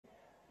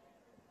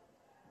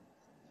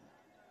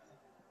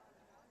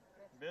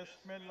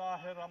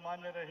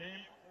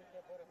बिस्मिल्लाहिर्रहमानिर्रहीम।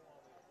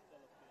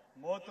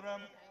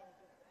 मोहतरम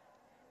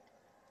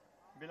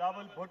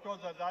बिलावल भुट्टो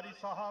जरदारी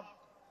साहब,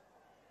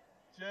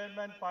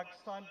 चेयरमैन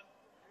पाकिस्तान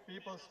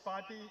पीपल्स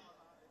पार्टी,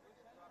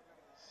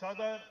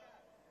 सदर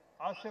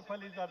आसिफ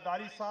अली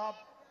जरदारी साहब,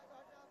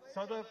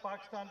 सदर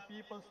पाकिस्तान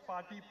पीपल्स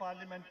पार्टी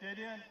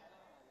पार्लियामेंटेरियन,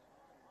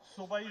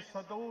 सूबाई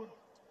सदूर,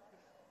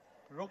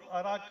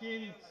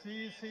 अराकीन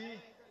CEC,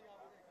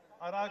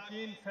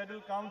 अराकीन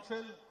फेडरल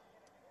काउंसिल,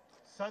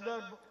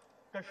 सदर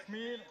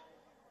कश्मीर,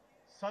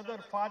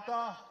 सदर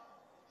फाटा,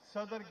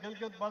 सदर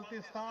गिलगित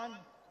बल्तिस्तान,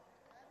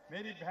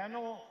 मेरी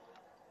बहनों,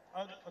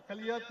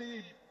 अकलियती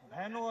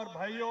बहनों और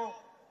भाइयों,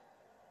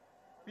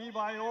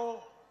 PYO,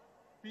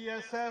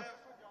 PSF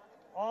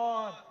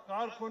और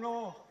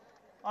कारकुनों,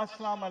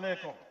 अस्सलाम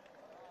अलैकुम।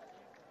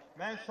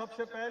 मैं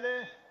सबसे पहले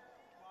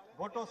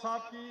भुट्टो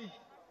साहब की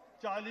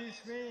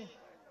 40वीं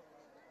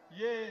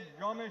ये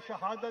यौम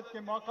शहादत के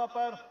मौका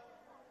पर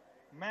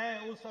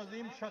मैं उस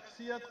अजीम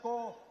शख्सियत को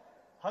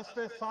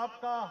हस्ते साहब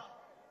का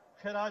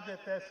खिराज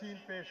तहसीन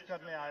पेश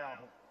करने आया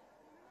हूँ।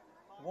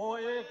 वो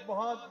एक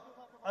बहुत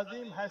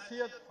अजीम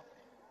हैसियत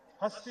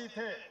हस्ती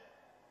थे।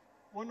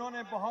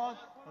 उन्होंने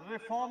बहुत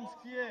रिफॉर्म्स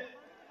किए,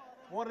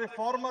 वो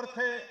रिफॉर्मर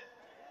थे।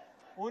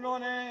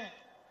 उन्होंने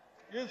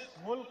इस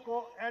मुल्क को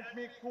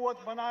एटमी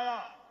कुव्वत बनाया,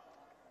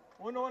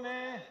 उन्होंने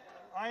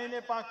आईने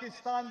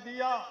पाकिस्तान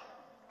दिया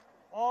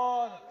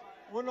और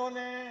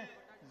उन्होंने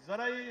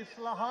ज़राई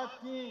इस्लाहात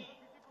की,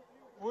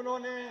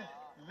 उन्होंने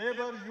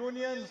लेबर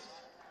यूनियंस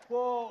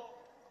को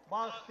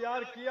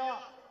बाख्तियार किया,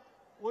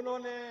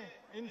 उन्होंने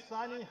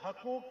इंसानी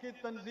हकूक़ की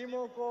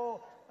तंजीमों को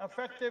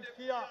इफेक्टिव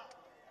किया,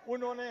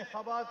 उन्होंने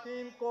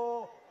ख़वातीन को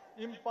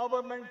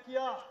एम्पावरमेंट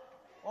किया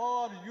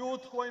और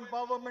यूथ को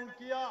एम्पावरमेंट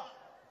किया,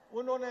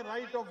 उन्होंने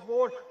राइट ऑफ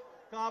वोट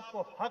का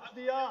आपको हक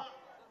दिया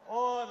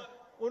और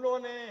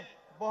उन्होंने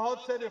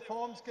बहुत से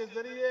रिफॉर्म्स के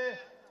ज़रिए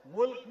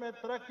मुल्क में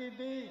तरक्की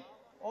दी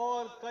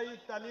और कई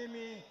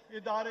तालीमी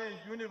इदारे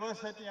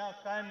यूनिवर्सिटियाँ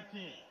कायम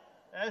की।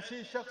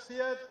 ऐसी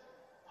शख्सियत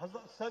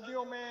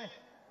सदियों में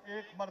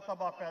एक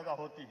मर्तबा पैदा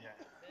होती है।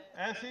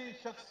 ऐसी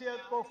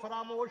शख्सियत को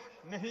फरामोश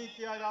नहीं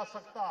किया जा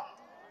सकता।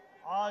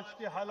 आज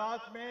के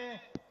हालात में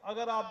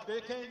अगर आप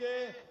देखेंगे,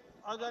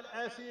 अगर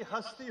ऐसी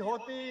हस्ती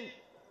होती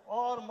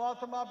और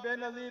मोहतरमा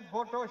बेनज़ीर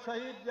भुट्टो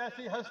शहीद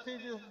जैसी हस्ती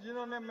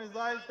जिन्होंने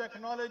मिसाइल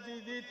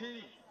टेक्नोलॉजी दी थी,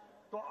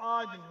 तो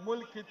आज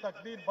मुल्क की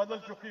तकदीर बदल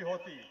चुकी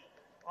होती।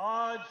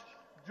 आज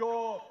जो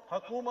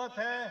हुकूमत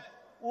है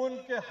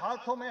उनके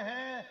हाथों में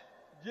है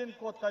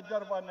जिनको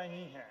तजर्बा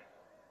नहीं है।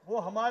 वो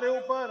हमारे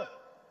ऊपर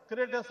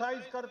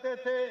क्रिटिसाइज करते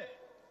थे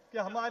कि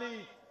हमारी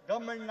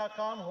गवर्नमेंट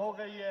नाकाम हो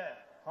गई है,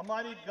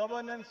 हमारी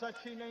गवर्नेंस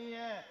अच्छी नहीं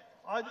है।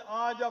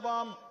 आज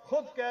अवाम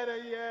खुद कह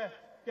रही है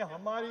कि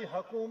हमारी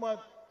हुकूमत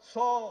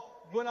 100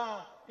 गुना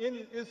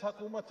इस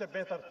हुकूमत से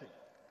बेहतर थी।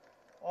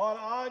 और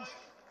आज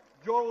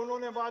जो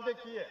उन्होंने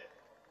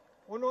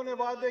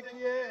वादे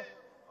किए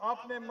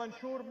अपने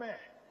मंशूर में,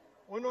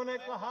 उन्होंने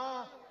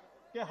कहा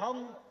कि हम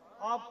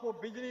आपको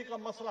बिजली का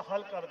मसला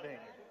हल कर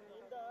देंगे,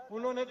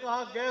 उन्होंने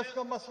कहा गैस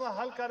का मसला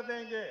हल कर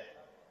देंगे,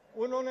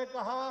 उन्होंने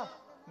कहा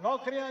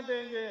नौकरियां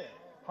देंगे।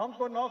 हम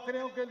तो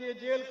नौकरियों के लिए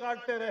जेल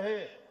काटते रहे।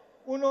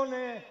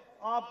 उन्होंने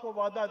आपको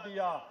वादा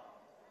दिया,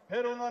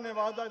 फिर उन्होंने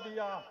वादा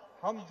दिया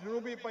हम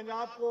जनूबी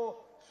पंजाब को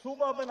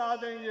सूबा बना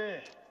देंगे।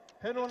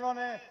 फिर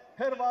उन्होंने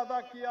फिर वादा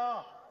किया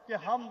कि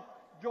हम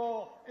जो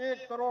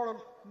 1 करोड़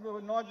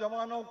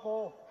नौजवानों को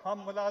हम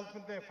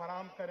मुलाजमतें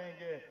फराहम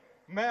करेंगे।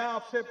 मैं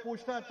आपसे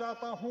पूछना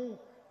चाहता हूं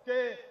कि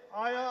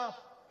आया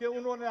कि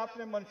उन्होंने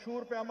अपने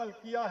मंशूर पर अमल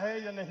किया है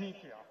या नहीं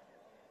किया?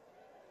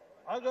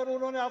 अगर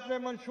उन्होंने अपने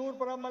मंशूर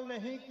पर अमल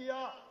नहीं किया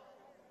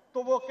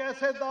तो वो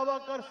कैसे दावा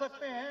कर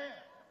सकते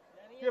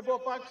हैं कि वो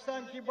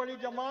पाकिस्तान की बड़ी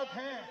जमात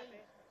हैं?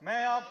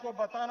 मैं आपको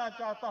बताना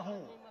चाहता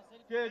हूं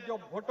कि जो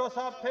भुट्टो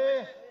साहब थे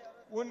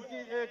उनकी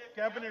एक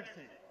कैबिनेट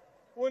थी,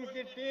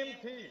 उनकी टीम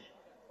थी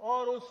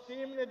और उस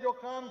टीम ने जो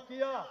काम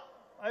किया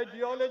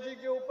आइडियोलॉजी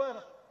के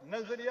ऊपर,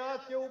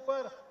 नजरियात के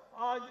ऊपर,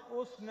 आज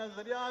उस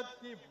नजरियात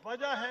की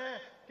वजह है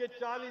कि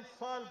 40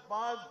 साल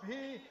बाद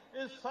भी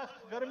इस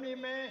सख्त गर्मी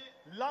में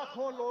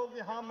लाखों लोग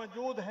यहां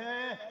मौजूद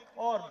हैं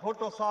और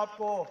भुट्टो साहब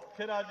को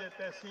खिराज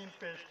तहसीन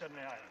पेश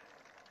करने आए।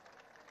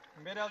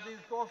 मेरे अजीज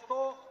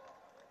दोस्तों,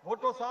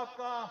 भुट्टो साहब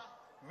का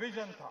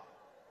विजन था।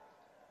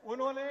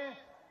 उन्होंने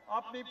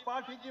अपनी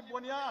पार्टी की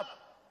बुनियाद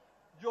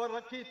जो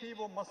रखी थी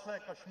वो मसला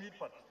कश्मीर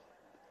पर थी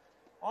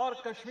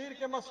और कश्मीर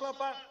के मसला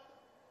पर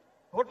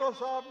भुट्टो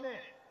साहब ने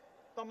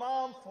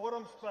तमाम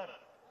फोरम्स पर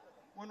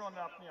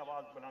उन्होंने अपनी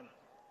आवाज बुलंद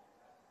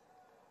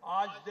की।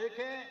 आज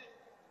देखें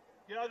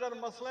कि अगर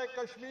मसला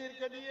कश्मीर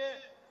के लिए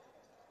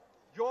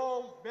जो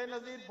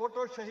बेनज़ीर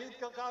भुट्टो शहीद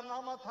का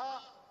कारनामा था,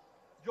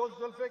 जो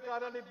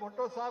जुल्फ़िकार अली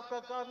भुट्टो साहब का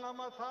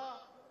कारनामा था,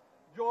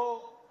 जो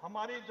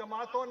हमारी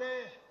जमातों ने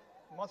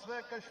मसला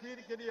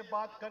कश्मीर के लिए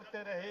बात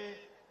करते रहे,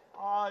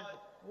 आज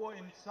वो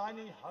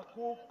इंसानी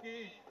हकूक़ की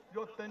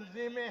जो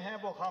तंजीमें हैं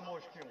वो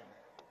खामोश क्यों हैं?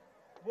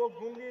 वो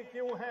गूंगी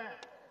क्यों हैं?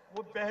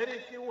 वो बहरी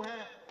क्यों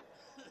हैं?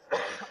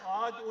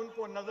 आज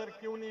उनको नजर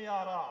क्यों नहीं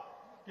आ रहा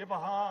कि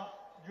वहां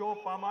जो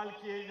पामाल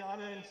किए जा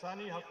रहे हैं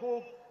इंसानी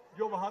हकूक,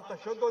 जो वहाँ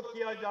तशद्दुद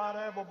किया जा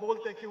रहा है, वो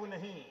बोलते क्यों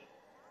नहीं?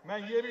 मैं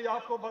ये भी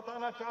आपको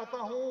बताना चाहता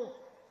हूँ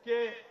कि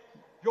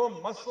जो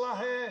मसला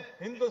है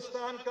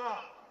हिंदुस्तान का,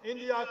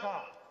 इंडिया का,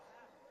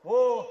 वो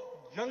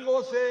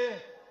जंगों से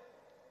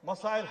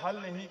मसाइल हल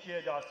नहीं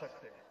किए जा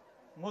सकते,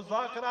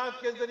 मुज़ाकरात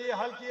के जरिए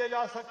हल किए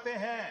जा सकते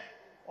हैं।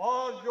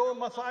 और जो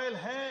मसाइल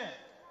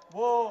हैं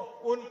वो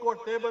उनको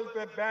टेबल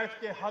पे बैठ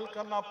के हल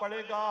करना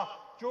पड़ेगा,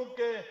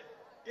 क्योंकि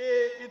ये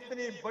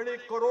इतनी बड़ी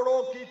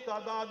करोड़ों की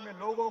तादाद में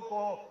लोगों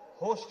को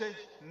होस्टेज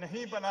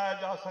नहीं बनाया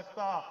जा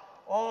सकता।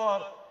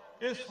 और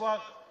इस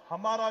वक्त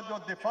हमारा जो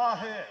दिफा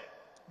है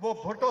वो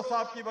भुट्टो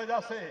साहब की वजह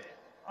से,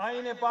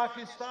 आईन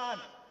पाकिस्तान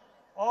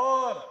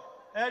और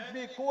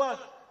एटमी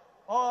कुव्वत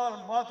और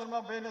मोहतरमा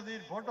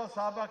बेनज़ीर भुट्टो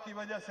साहबा की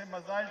वजह से,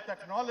 मज़ाइल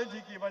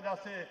टेक्नोलॉजी की वजह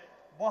से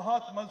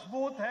बहुत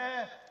मजबूत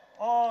है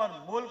और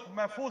मुल्क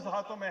महफूज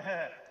हाथों में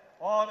है।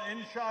 और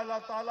इंशाअल्लाह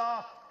ताला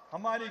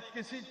हमारी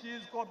किसी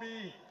चीज़ को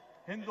भी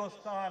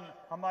हिंदुस्तान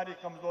हमारी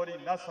कमज़ोरी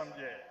न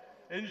समझे।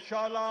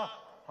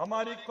 इंशाअल्लाह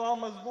हमारी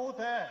कौम मजबूत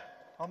है,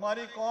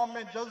 हमारी कौम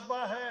में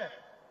जज्बा है,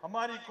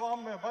 हमारी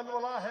कौम में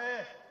वलवला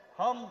है।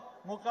 हम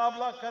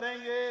मुकाबला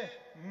करेंगे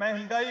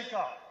महंगाई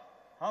का,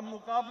 हम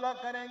मुकाबला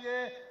करेंगे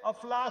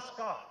अफलास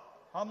का,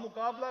 हम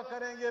मुकाबला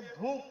करेंगे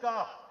भूख का,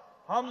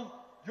 हम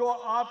जो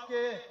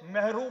आपके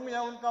महरूम हैं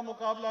उनका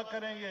मुकाबला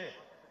करेंगे।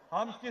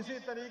 हम किसी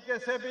तरीके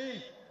से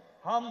भी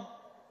हम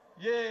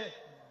ये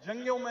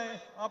जंगों में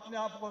अपने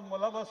आप को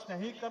मुलव्वस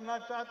नहीं करना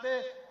चाहते।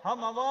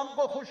 हम अवाम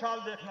को खुशहाल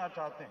देखना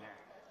चाहते हैं,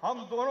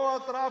 हम दोनों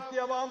अतराफ की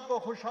अवाम को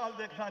खुशहाल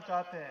देखना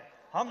चाहते हैं।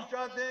 हम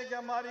चाहते हैं कि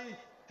हमारी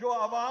जो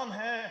अवाम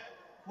है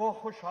वो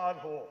खुशहाल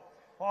हो।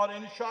 और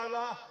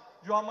इंशाअल्लाह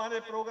जो हमारे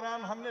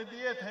प्रोग्राम हमने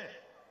दिए थे,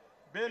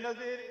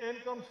 बेनज़ीर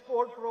इनकम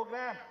सपोर्ट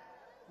प्रोग्राम,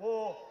 वो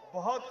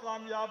बहुत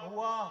कामयाब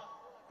हुआ,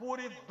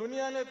 पूरी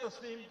दुनिया ने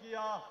तस्लीम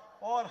किया।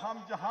 और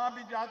हम जहां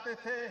भी जाते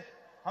थे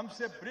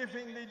हमसे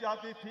ब्रीफिंग ली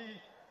जाती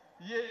थी,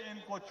 ये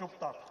इनको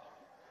चुभता था,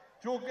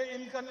 क्योंकि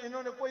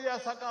इन्होंने कोई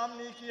ऐसा काम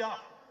नहीं किया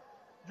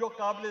जो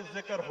काबिल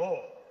जिक्र हो,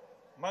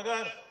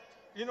 मगर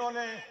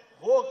इन्होंने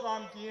वो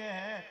काम किए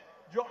हैं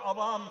जो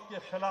अवाम के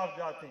खिलाफ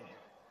जाते हैं।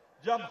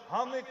 जब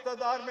हम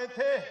इक़्तिदार में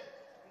थे,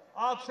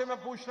 आपसे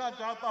मैं पूछना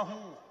चाहता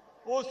हूं,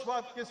 उस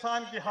वक्त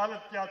किसान की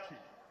हालत क्या थी?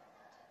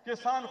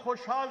 किसान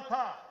खुशहाल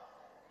था,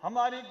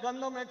 हमारी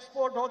गंदम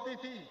एक्सपोर्ट होती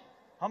थी,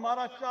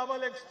 हमारा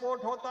चावल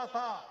एक्सपोर्ट होता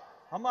था,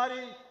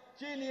 हमारी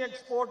चीनी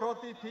एक्सपोर्ट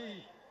होती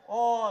थी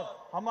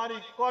और हमारी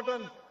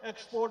कॉटन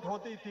एक्सपोर्ट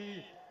होती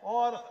थी।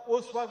 और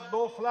उस वक्त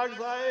 2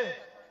 फ्लड्स आए,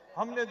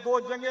 हमने 2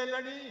 जंगें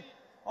लड़ी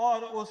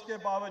और उसके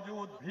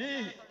बावजूद भी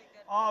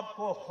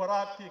आपको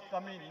खुराक की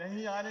कमी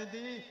नहीं आने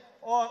दी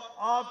और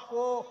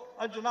आपको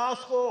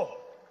अजनास को,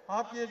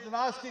 आपकी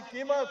अजनास की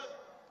कीमत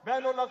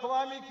बैनुल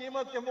अक़वामी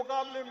कीमत के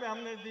मुकाबले में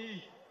हमने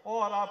दी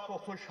और आपको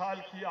खुशहाल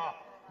किया।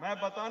 मैं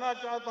बताना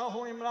चाहता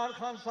हूं इमरान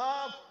खान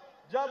साहब,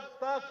 जब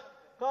तक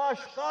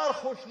काश्तकार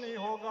खुश नहीं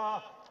होगा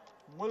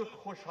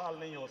मुल्क खुशहाल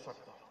नहीं हो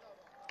सकता।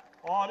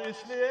 और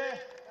इसलिए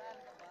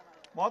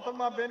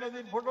मोहतरमा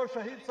बेनज़ीर भुट्टो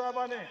शहीद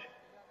साहबा ने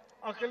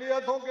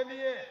अक़लियतों के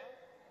लिए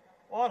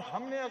और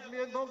हमने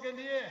अक़लियतों के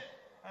लिए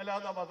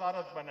अलहदा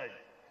वज़ारत बनाई,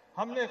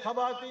 हमने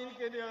ख़वातीन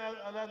के लिए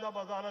अलहदा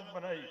वज़ारत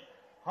बनाई,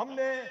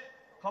 हमने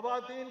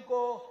ख़वातीन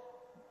को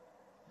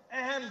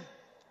अहम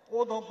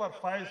ओहदों पर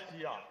फाइज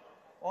किया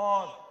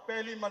और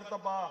पहली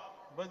मरतबा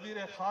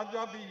वज़ीर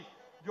ख़ारजा भी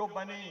जो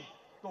बनी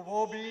तो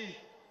वो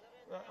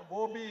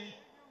भी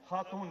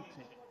खातून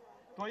थी।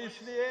 तो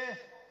इसलिए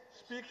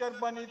स्पीकर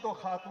बनी तो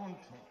खातून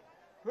थी,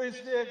 तो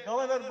इसलिए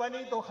गवर्नर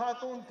बनी तो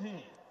खातून थी,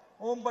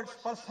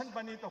 ओम्बड्सपर्सन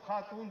बनी तो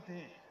खातून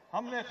थी।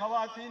 हमने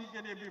ख़वातीन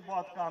के लिए भी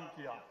बहुत काम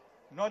किया।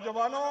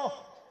 नौजवानों,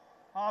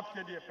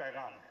 आपके लिए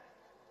पैगाम है,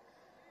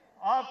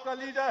 आपका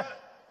लीडर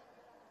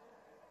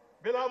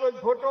बिलावल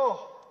भुट्टो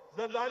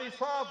जरदारी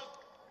साहब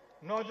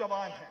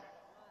नौजवान हैं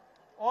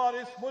और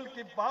इस मुल्क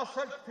की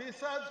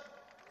 62%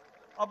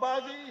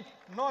 आबादी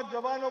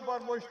नौजवानों पर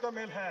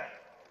मुश्तमिल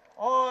है।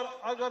 और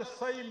अगर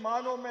सही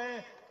मानों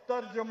में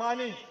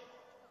तर्जमानी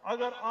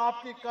अगर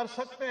आपकी कर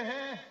सकते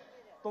हैं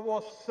तो वो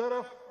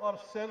सिर्फ और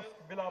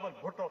सिर्फ बिलावल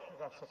भुट्टो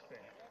कर सकते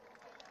हैं।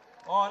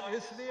 और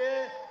इसलिए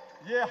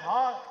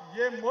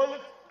ये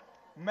मुल्क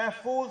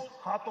महफूज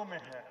हाथों में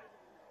है।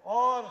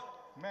 और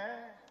मैं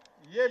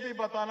ये भी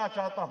बताना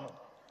चाहता हूं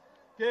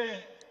कि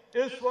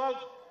इस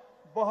वक्त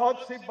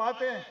बहुत सी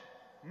बातें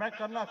मैं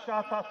करना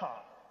चाहता था,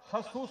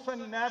 खसूसन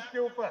नैब के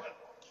ऊपर,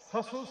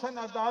 खसूसन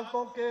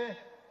अदालतों के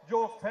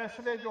जो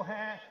फैसले जो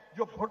हैं,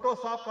 जो भुट्टो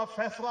साहब का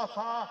फैसला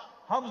था,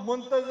 हम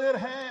मुंतजिर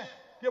हैं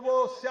कि वो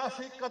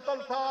सियासी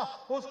कत्ल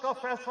था, उसका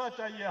फैसला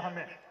चाहिए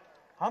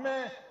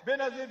हमें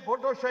बेनज़ीर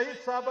भुट्टो शहीद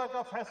साहबा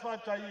का फैसला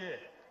चाहिए।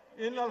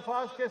 इन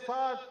अल्फाज के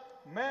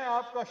साथ मैं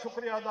आपका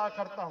शुक्रिया अदा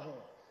करता हूं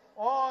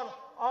और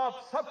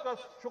आप सबका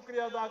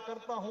शुक्रिया अदा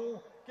करता हूं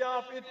कि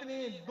आप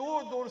इतनी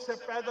दूर दूर से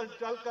पैदल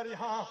चलकर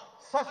यहाँ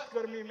सख्त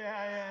गर्मी में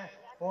आए हैं।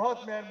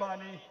 बहुत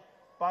मेहरबानी।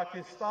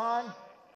 पाकिस्तान